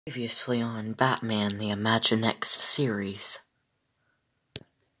Previously on Batman the Imaginext series,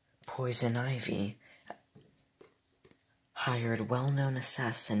 Poison Ivy hired well-known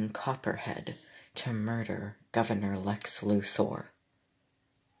assassin Copperhead to murder Governor Lex Luthor.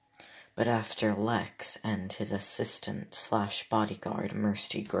 But after Lex and his assistant/bodyguard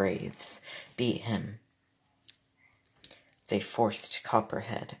Mercy Graves beat him, they forced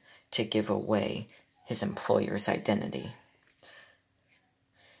Copperhead to give away his employer's identity.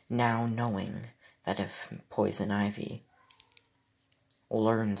 Now knowing that if Poison Ivy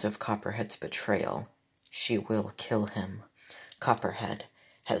learns of Copperhead's betrayal, she will kill him, Copperhead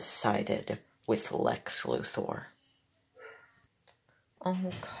has sided with Lex Luthor.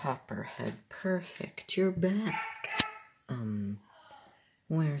 Oh, Copperhead, perfect, you're back.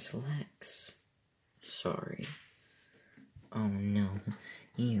 Where's Lex? Sorry. Oh no,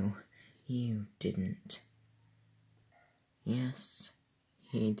 you didn't. Yes,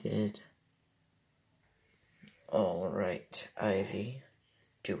 he did. Alright, Ivy.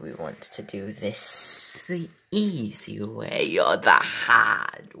 Do we want to do this the easy way or the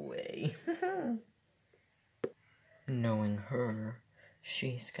hard way? Knowing her,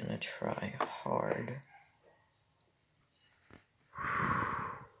 she's gonna try hard.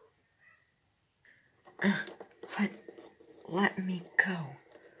 Let me go.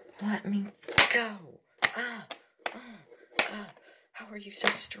 Let me go. How are you so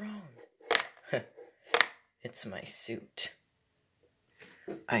strong? It's my suit.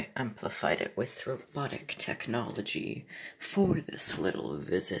 I amplified it with robotic technology for this little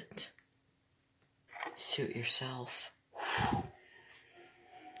visit. Suit yourself.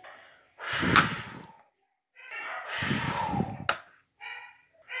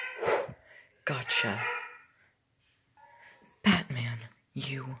 Gotcha. Batman,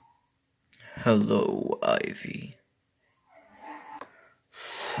 you. Hello, Ivy.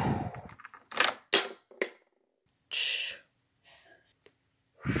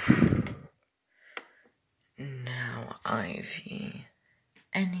 Now, Ivy,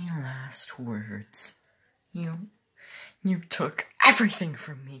 any last words? You took everything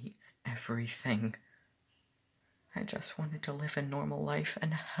from me. Everything. I just wanted to live a normal life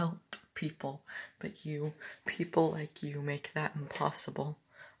and help people, but people like you make that impossible.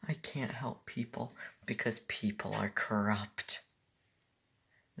 I can't help people because people are corrupt.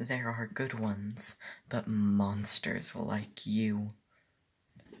 There are good ones, but monsters like you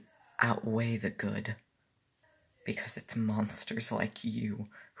outweigh the good, because it's monsters like you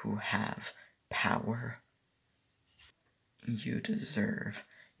who have power. You deserve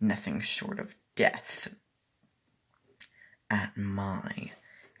nothing short of death at my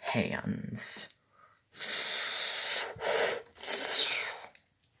hands.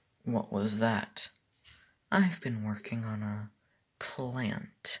 What was that? I've been working on a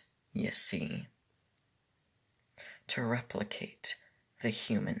plant, you see, to replicate the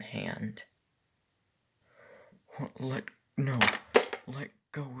human hand. Let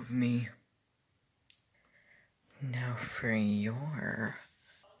go of me. Now for your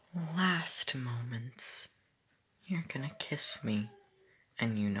last moments, you're gonna kiss me.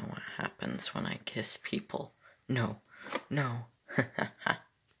 And you know what happens when I kiss people. No.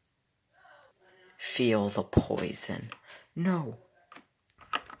 Feel the poison. No.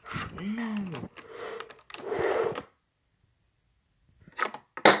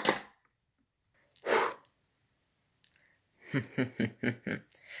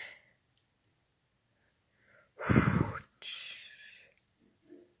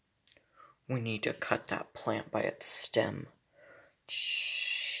 We need to cut that plant by its stem.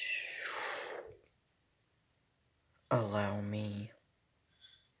 Allow me.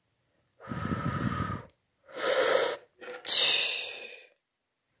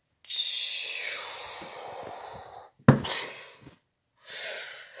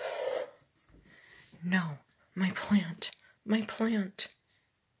 No, my plant.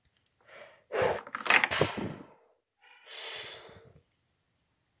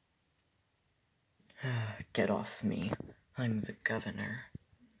 Get off me. I'm the governor.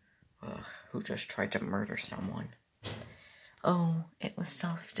 Who just tried to murder someone. Oh, it was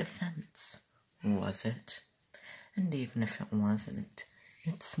self-defense. Was it? And even if it wasn't,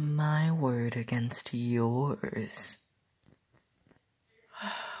 it's my word against yours.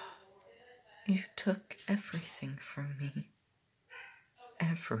 You took everything from me.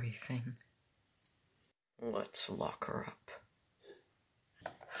 Everything. Let's lock her up.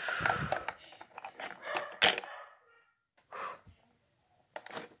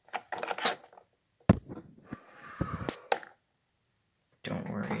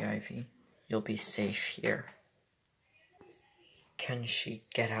 Don't worry, Ivy. You'll be safe here. Can she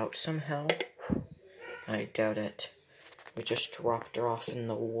get out somehow? I doubt it. We just dropped her off in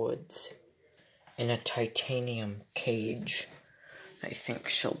the woods. In a titanium cage. I think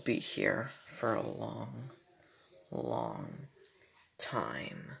she'll be here for a long, long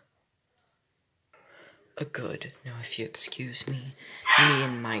time. Good. Now, if you excuse me, me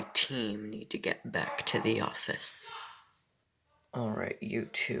and my team need to get back to the office. Alright, you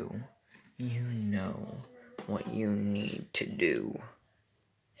two. You know what you need to do.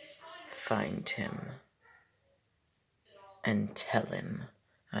 Find him. And tell him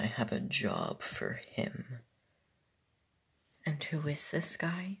I have a job for him. And who is this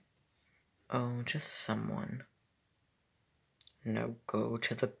guy? Oh, just someone. Now go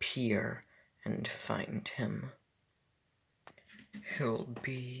to the pier and find him. He'll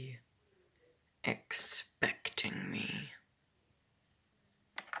be expecting me.